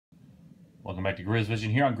Welcome back to Grizz Vision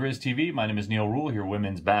here on Grizz TV. My name is Neal Ruhl, here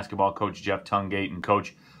women's basketball coach Jeff Tungate. And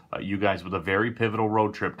coach, you guys with a very pivotal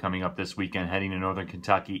road trip coming up this weekend, heading to Northern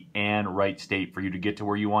Kentucky and Wright State. For you to get to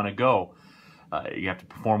where you want to go, you have to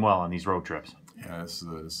perform well on these road trips. Yeah, this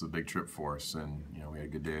is a big trip for us, and we had a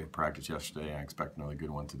good day of practice yesterday. I expect another good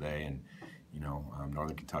one today, and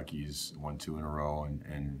Northern Kentucky's won 2 in a row,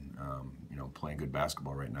 and playing good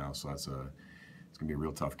basketball right now. So it's gonna be a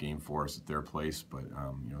real tough game for us at their place, but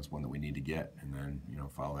it's one that we need to get, and then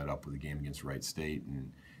follow that up with a game against Wright State,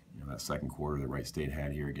 and that second quarter that Wright State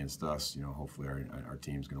had here against us. Hopefully our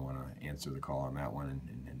team's going to want to answer the call on that one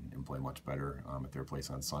and play much better at their place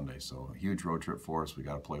on Sunday. So a huge road trip for us. We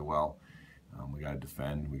got to play well. We got to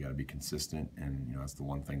defend. We got to be consistent, and that's the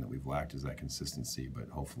one thing that we've lacked is that consistency. But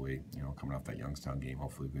hopefully, coming off that Youngstown game,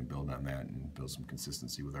 hopefully we can build on that and build some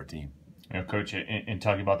consistency with our team. Coach, in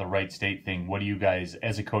talking about the Wright State thing, what do you guys,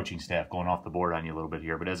 as a coaching staff, going off the board on you a little bit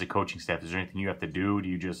here, but as a coaching staff, is there anything you have to do? Do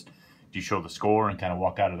you show the score and kind of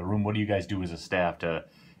walk out of the room? What do you guys do as a staff to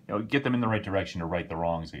get them in the right direction to right the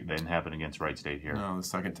wrongs that happen against Wright State here? No, the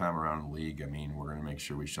second time around in the league, we're going to make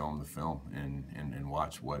sure we show them the film and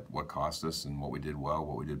watch what cost us and what we did well,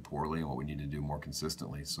 what we did poorly, and what we need to do more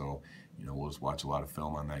consistently. So, we'll just watch a lot of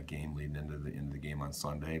film on that game leading into the game on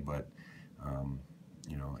Sunday. But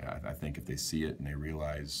I think if they see it and they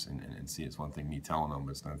realize and see it's one thing me telling them,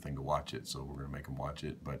 but it's another thing to watch it. So we're going to make them watch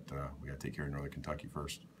it, but we got to take care of Northern Kentucky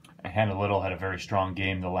first. Hannah Little had a very strong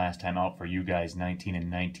game the last time out for you guys.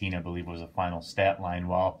 19-19, I believe, was the final stat line.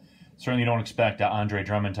 While certainly don't expect Andre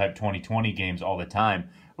Drummond type 2020 games all the time,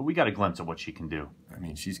 but we got a glimpse of what she can do.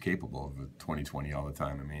 She's capable of a 2020 all the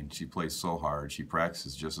time. She plays so hard. She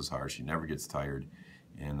practices just as hard. She never gets tired.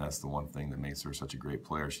 And that's the one thing that makes her such a great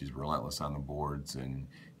player. She's relentless on the boards, and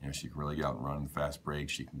she can really get out and run in the fast break.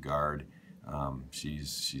 She can guard.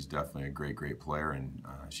 She's definitely a great player, and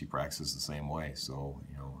she practices the same way. So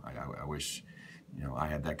I wish I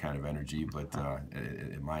had that kind of energy, but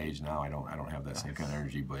at my age now, I don't have that same kind of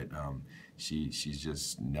energy. But she's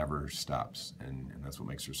just never stops, and that's what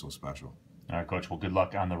makes her so special. All right, Coach. Well, good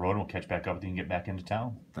luck on the road. We'll catch back up with you and get back into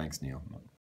town. Thanks, Neal.